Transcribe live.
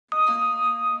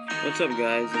What's up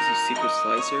guys, this is Secret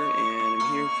Slicer and I'm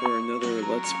here for another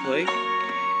Let's Play.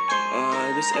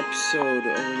 This episode,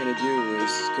 all we're going to do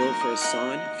is go for a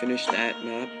San, finish that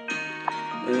map,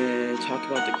 and talk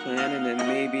about the clan, and then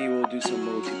maybe we'll do some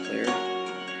multiplayer.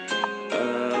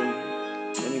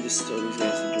 Let me just tell these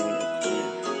guys to join our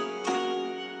clan.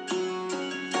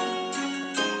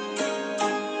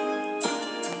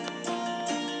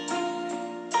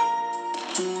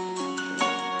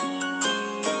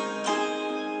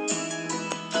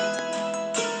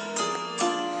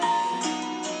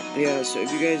 Yeah, so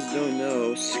if you guys don't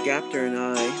know, Skaptor and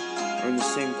I are in the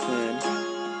same clan.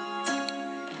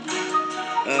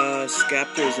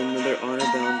 Skaptor is another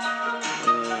Honorbound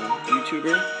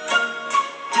YouTuber.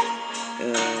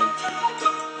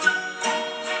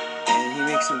 And he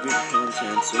makes some good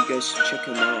content, so you guys should check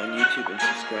him out on YouTube and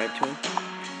subscribe to him.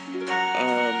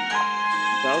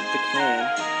 About the clan,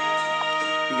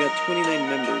 we got 29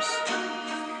 members.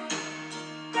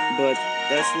 But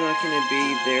that's not going to be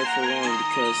there for long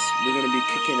because we're going to be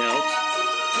kicking out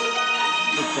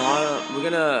the bottom.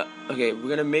 We're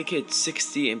going to make it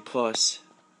 60 and plus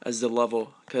as the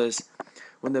level, because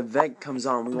when the event comes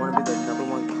on, we want to be the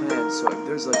 #1 clan. So if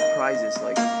there's like prizes,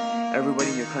 like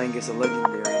everybody in your clan gets a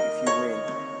legendary, if you win,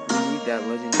 you need that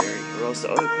legendary, or else the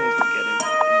other clans will get it and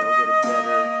they'll get a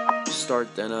better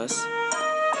start than us.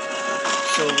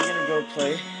 So we're going to go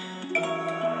play.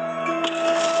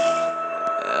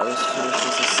 Let's finish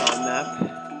this Assam map.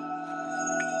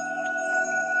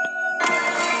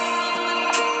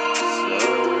 So,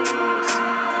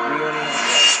 we only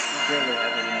barely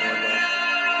have any more left.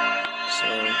 So,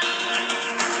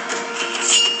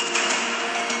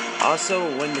 also,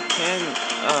 when the clan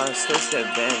starts to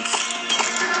advance,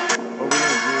 what we're going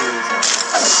to do is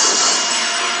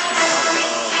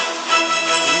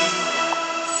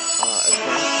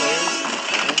advanced players in the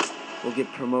clan will get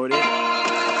promoted.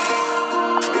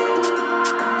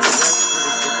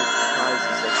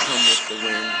 The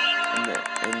win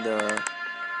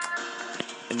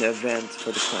in the event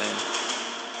for the clan.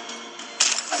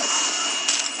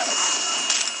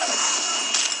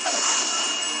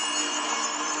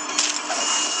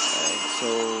 Alright, so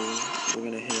we're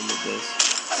gonna hit him with this.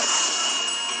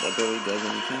 That barely does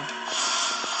anything.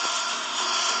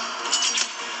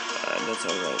 That's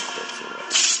alright. That's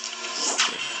alright.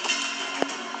 Okay.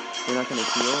 We're not gonna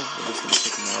heal. We're just gonna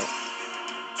pick him out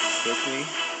quickly.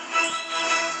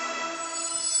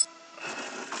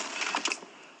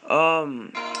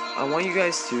 I want you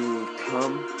guys to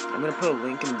come. I'm gonna put a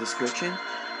link in the description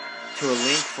to a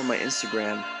link for my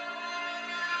Instagram.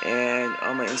 And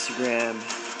on my Instagram,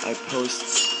 I post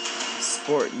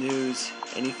sport news,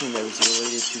 anything that is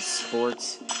related to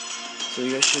sports. So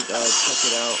you guys should check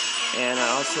it out. And I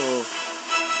also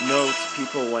note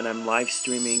people when I'm live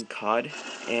streaming COD.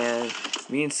 And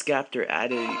me and Skaptor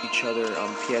added each other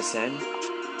on PSN.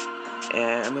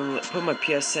 And I'm going to put my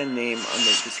PSN name on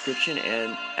the description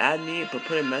and add me, but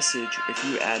put a message if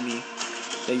you add me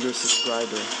that you're a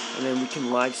subscriber. And then we can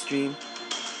live stream,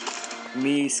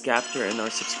 me, Skaptor, and our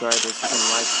subscribers. We can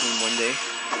live stream one day.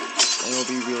 And it'll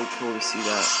be really cool to see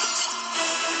that.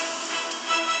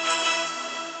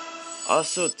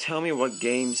 Also, tell me what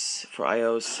games for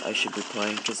iOS I should be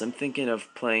playing, because I'm thinking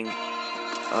of playing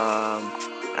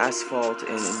Asphalt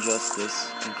and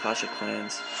Injustice and Clash of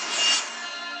Clans.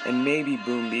 And maybe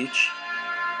Boom Beach.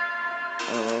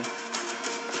 I don't know.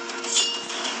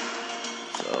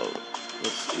 So,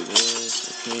 let's do this.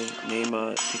 Okay, name,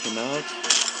 pick him out.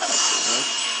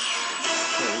 Nice.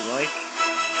 So we like.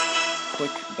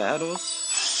 Quick battles.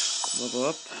 Level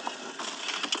up.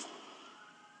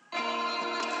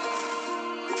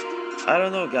 I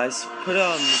don't know, guys. Put it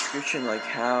on the description, like,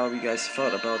 how you guys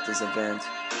felt about this event.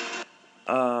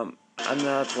 I'm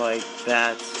not, like,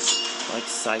 that, like,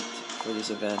 psyched for this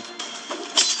event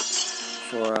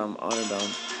for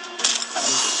Honorbound.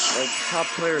 Like, top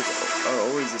players are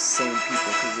always the same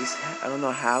people, because I don't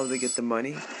know how they get the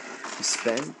money to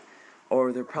spend,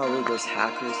 or they're probably those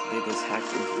hackers. They just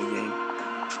hacked into the game.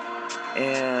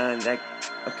 And that,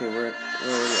 okay, we're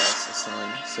already at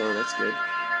Assam, so that's good.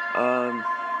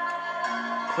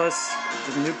 Plus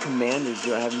the new commanders,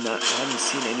 I haven't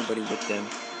seen anybody with them,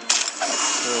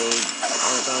 so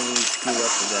Honorbound really screwed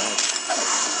up with that.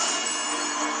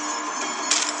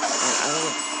 I don't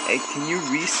know. Hey, can you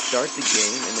restart the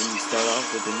game and then you start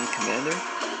off with the new commander?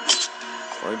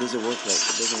 Or does it work like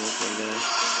it doesn't work like that?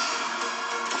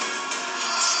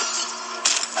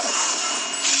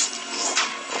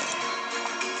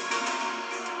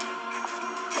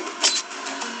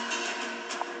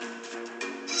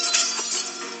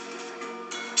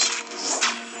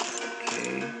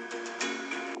 Okay.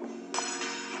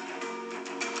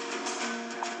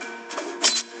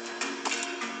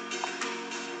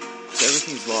 so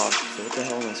everything's locked. So what the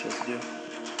hell am I supposed to do?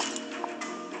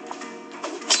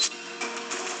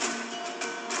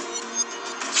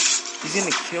 He's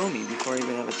gonna kill me before I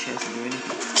even have a chance to do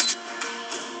anything.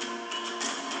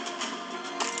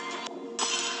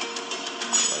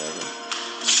 Whatever.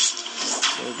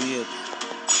 So be it.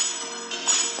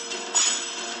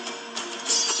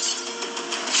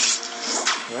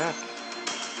 Crap.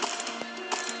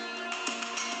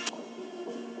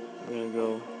 We're gonna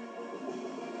go.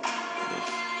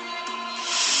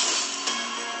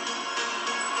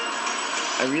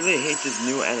 I really hate this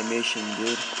new animation,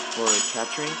 dude, for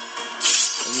capturing. I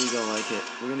really don't like it.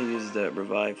 We're gonna use the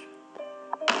revive.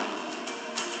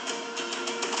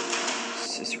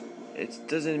 It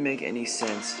doesn't make any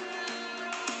sense.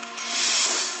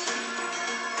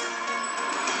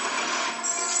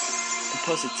 And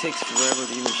plus, it takes forever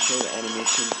to even show the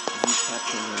animation of you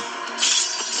capturing him.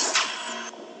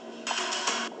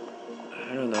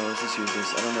 I don't know. Let's just use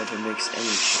this. I don't know if it makes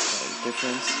any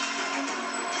difference.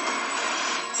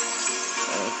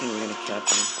 I don't think we're gonna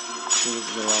capture him. I think this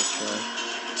is the last try.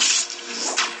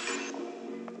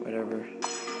 Whatever.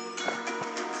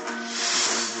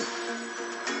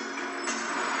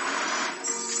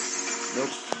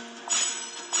 Nope.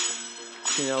 I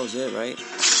think that was it, right?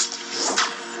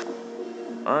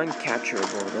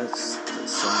 Uncapturable. That's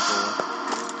simple.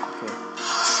 Okay.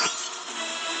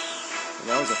 And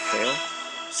that was a fail.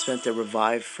 Spent the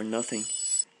revive for nothing.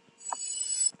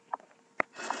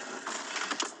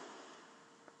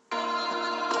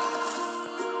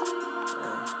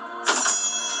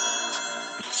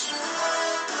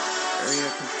 Area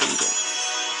completed.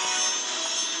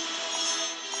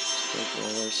 Take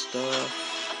all our stuff.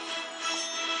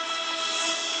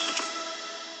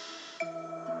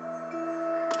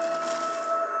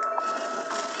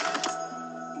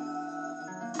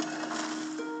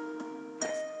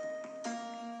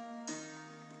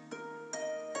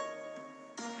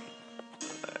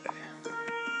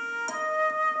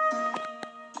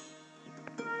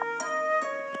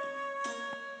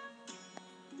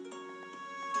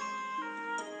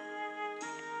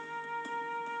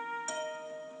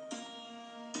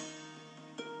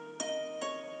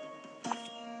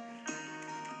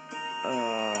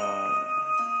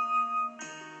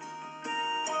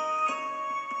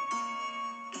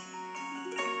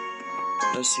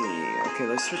 Let's see. Okay,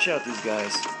 let's switch out these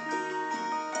guys.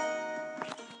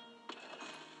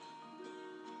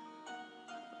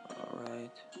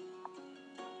 Alright.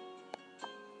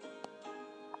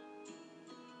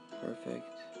 Perfect.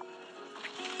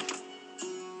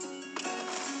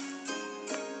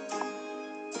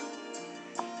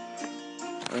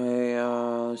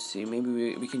 Let's see.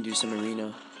 Maybe we can do some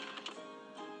arena.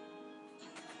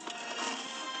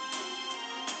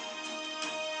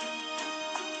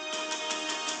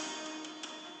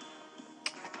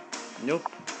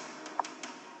 Nope.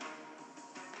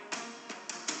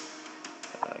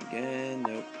 Again,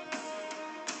 nope.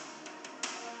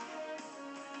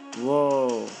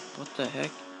 Whoa, what the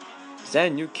heck? Is that a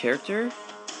new character?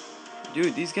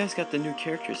 Dude, these guys got the new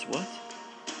characters, what?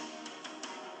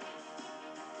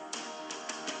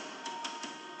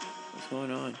 What's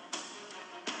going on?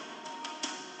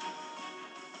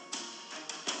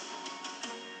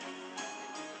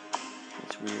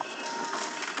 That's weird.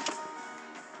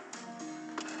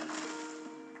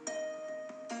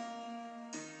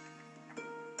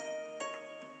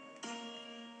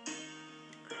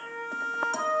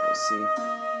 See.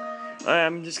 Alright,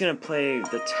 I'm just gonna play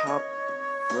the top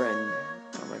friend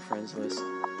on my friends list.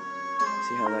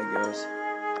 See how that goes.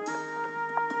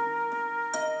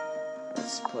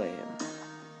 Let's play him.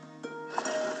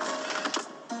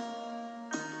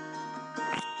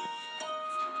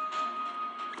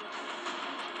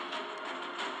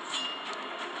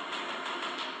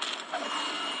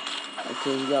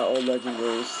 Okay, we got all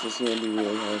legendaries. This is gonna be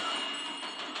really hard.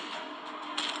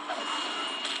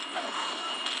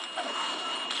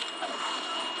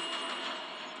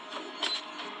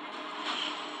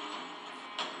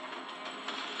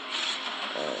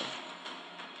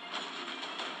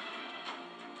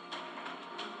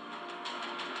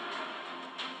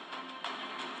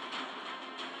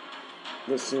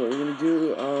 Let's see what we're gonna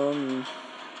do.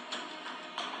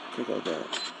 Take out that.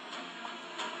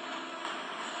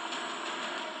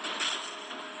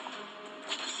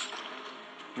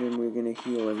 Then we're gonna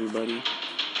heal everybody.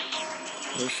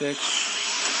 Perfect.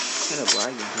 Kind of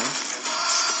lagging, huh?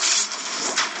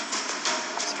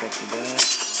 Expected that.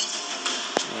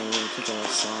 Now we're gonna take out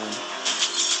San.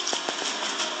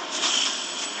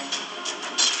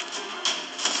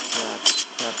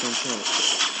 Crap, don't kill it.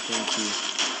 Thank you.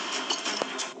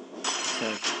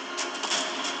 Attack.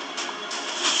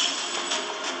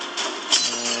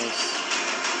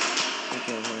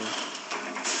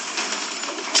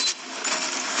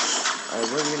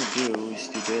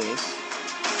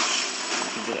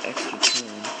 can get an extra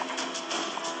turn.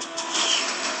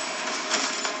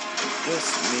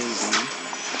 Just maybe.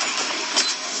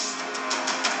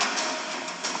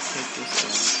 Take this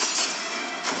out.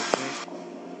 Perfect.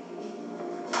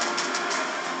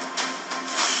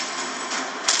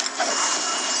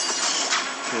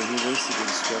 Okay, he wasted the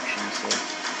destruction, so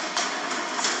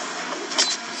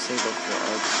save up for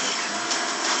our destruction.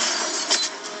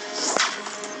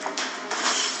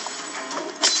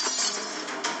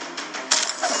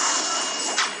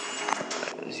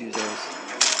 Alright, let's use those.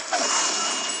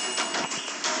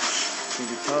 It's gonna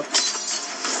be tough.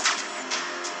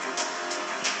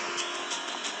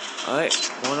 Alright,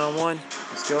 1-on-1.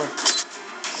 Let's go.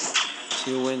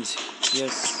 2 wins.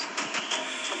 Yes.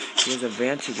 He has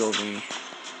advantage over me.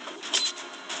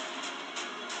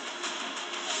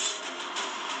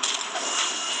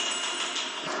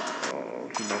 Oh,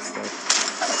 he messed up.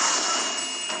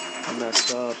 He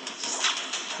messed up.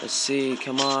 Let's see,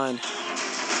 come on.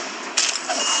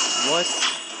 What?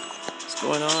 What's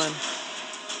going on?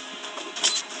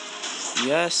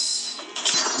 Yes.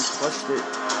 He clutched it.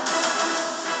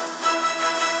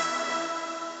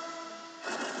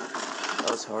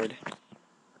 That was hard.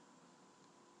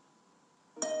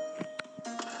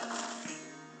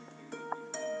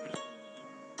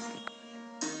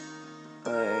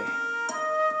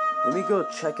 Let me go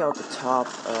check out the top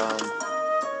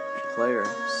player.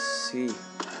 See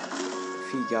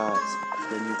if he got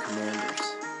the new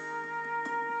commanders.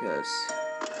 Because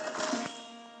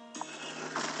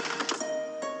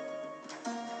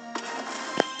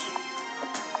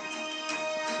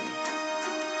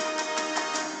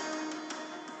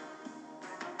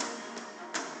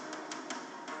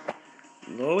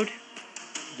load.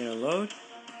 Gonna load.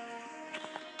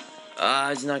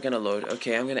 It's not gonna load.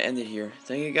 Okay, I'm gonna end it here.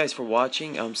 Thank you guys for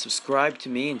watching. Subscribe to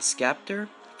me and Skaptor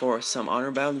for some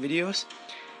Honorbound videos,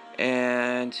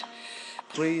 and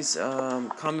please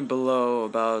comment below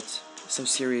about some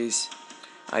series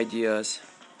ideas.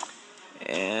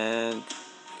 And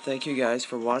thank you guys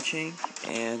for watching.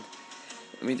 And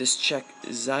let me just check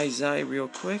Zai real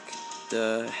quick,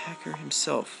 the hacker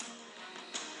himself.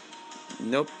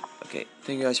 Nope. Okay,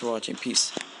 thank you guys for watching.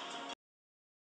 Peace.